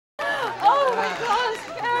gosh,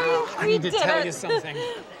 I need to tell you something.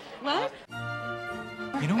 What?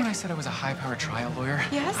 You know when I said I was a high-powered trial lawyer?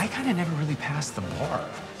 Yes? I kind of never really passed the bar.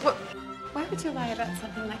 What? Why would you lie about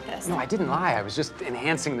something like this? No, I didn't lie. I was just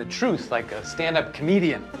enhancing the truth like a stand-up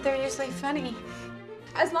comedian. But they're usually funny.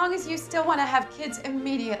 As long as you still want to have kids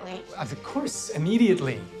immediately. Of course,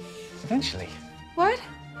 immediately. Eventually. What?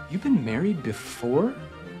 You've been married before?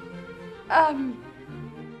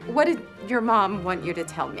 What did your mom want you to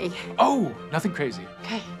tell me? Oh, nothing crazy.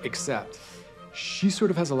 Okay. Except she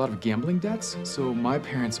sort of has a lot of gambling debts, so my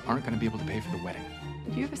parents aren't going to be able to pay for the wedding.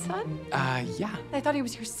 You have a son? Yeah. I thought he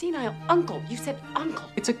was your senile uncle. You said uncle.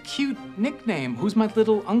 It's a cute nickname. Who's my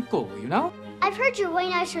little uncle, you know? I've heard you're way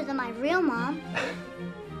nicer than my real mom.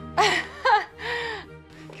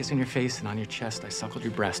 Kiss on your face and on your chest. I suckled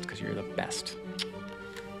your breast because you're the best.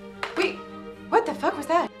 Wait, what the fuck was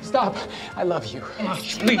that? Stop. I love you. Oh,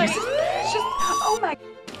 please. Like, just, oh my.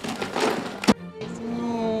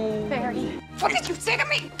 Barry. What did you say to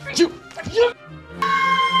me? You.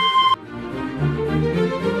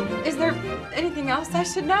 Is there anything else I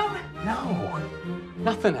should know? No,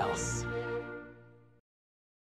 nothing else.